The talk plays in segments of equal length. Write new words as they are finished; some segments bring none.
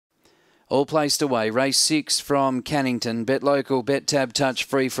All placed away. Race 6 from Cannington. Bet local, bet tab, touch,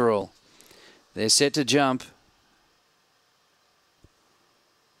 free for all. They're set to jump.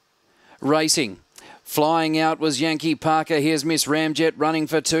 Racing. Flying out was Yankee Parker. Here's Miss Ramjet running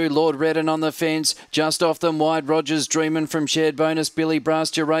for 2. Lord Redden on the fence. Just off them wide. Rogers Dreamin' from Shared Bonus. Billy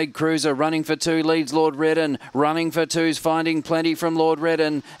Brass, Gerard Cruiser running for 2. Leads Lord Redden. Running for 2's Finding Plenty from Lord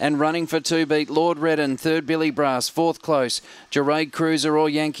Redden. And running for 2 beat Lord Redden. 3rd Billy Brass. 4th close. Gerard Cruiser or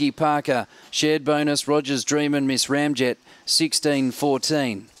Yankee Parker. Shared Bonus, Rogers Dreamin', Miss Ramjet.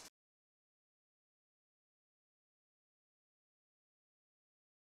 16-14.